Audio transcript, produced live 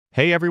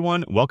Hey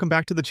everyone, welcome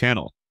back to the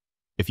channel.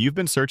 If you've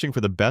been searching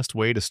for the best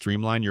way to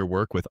streamline your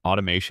work with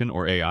automation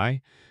or AI,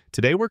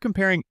 today we're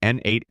comparing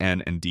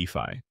n8n and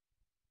Dify.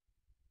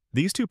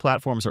 These two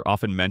platforms are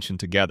often mentioned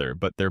together,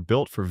 but they're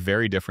built for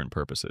very different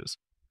purposes.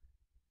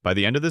 By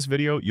the end of this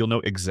video, you'll know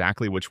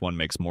exactly which one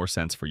makes more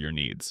sense for your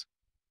needs.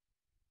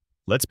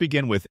 Let's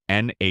begin with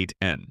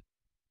n8n.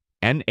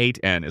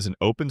 n8n is an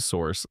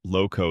open-source,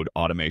 low-code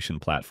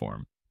automation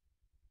platform.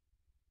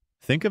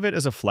 Think of it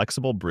as a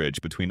flexible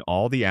bridge between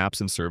all the apps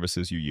and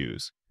services you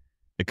use.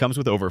 It comes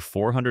with over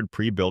 400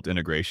 pre-built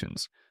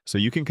integrations, so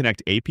you can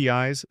connect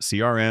APIs,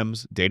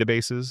 CRMs,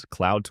 databases,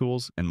 cloud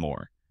tools, and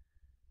more.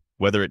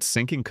 Whether it's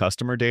syncing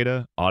customer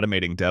data,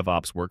 automating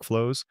DevOps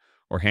workflows,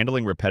 or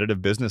handling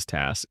repetitive business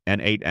tasks,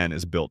 n8n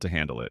is built to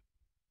handle it.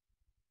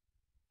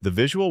 The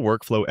visual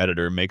workflow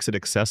editor makes it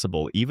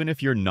accessible even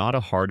if you're not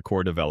a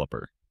hardcore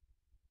developer.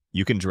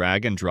 You can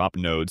drag and drop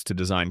nodes to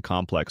design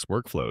complex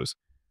workflows,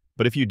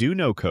 but if you do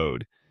know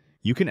code,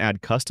 you can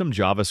add custom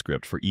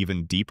JavaScript for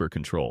even deeper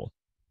control.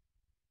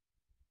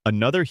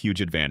 Another huge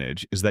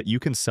advantage is that you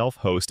can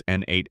self-host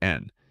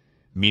n8n,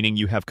 meaning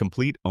you have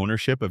complete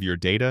ownership of your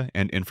data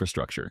and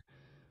infrastructure,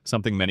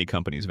 something many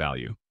companies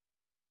value.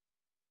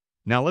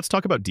 Now let's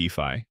talk about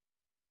Dify.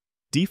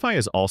 Dify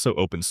is also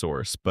open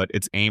source, but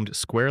it's aimed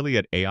squarely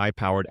at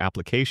AI-powered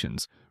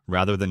applications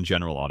rather than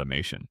general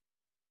automation.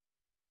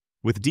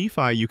 With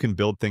Dify, you can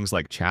build things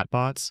like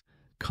chatbots,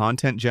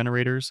 content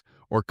generators,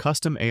 or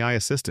custom AI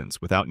assistants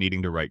without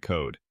needing to write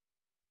code.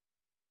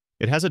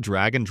 It has a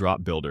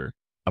drag-and-drop builder,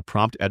 a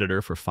prompt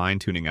editor for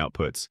fine-tuning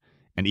outputs,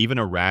 and even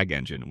a RAG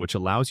engine, which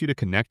allows you to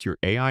connect your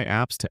AI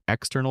apps to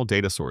external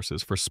data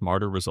sources for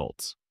smarter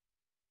results.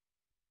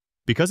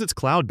 Because it's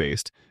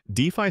cloud-based,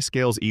 Dify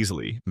scales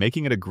easily,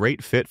 making it a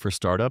great fit for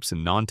startups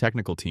and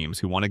non-technical teams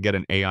who want to get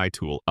an AI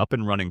tool up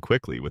and running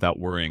quickly without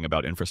worrying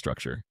about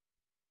infrastructure.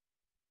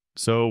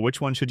 So,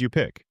 which one should you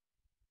pick?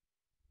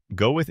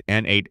 Go with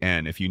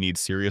n8n if you need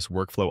serious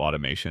workflow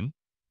automation,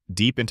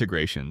 deep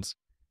integrations,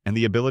 and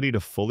the ability to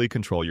fully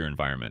control your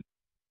environment.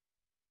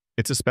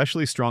 It's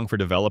especially strong for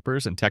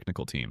developers and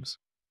technical teams.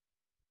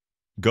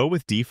 Go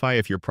with Dify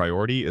if your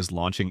priority is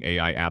launching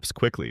AI apps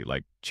quickly,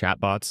 like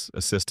chatbots,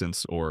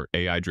 assistants, or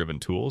AI-driven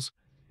tools,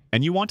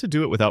 and you want to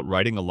do it without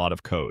writing a lot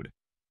of code.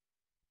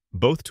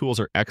 Both tools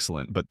are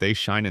excellent, but they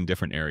shine in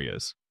different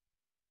areas.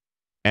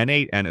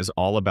 n8n is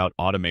all about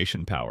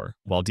automation power,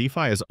 while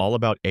Dify is all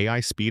about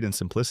AI speed and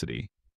simplicity.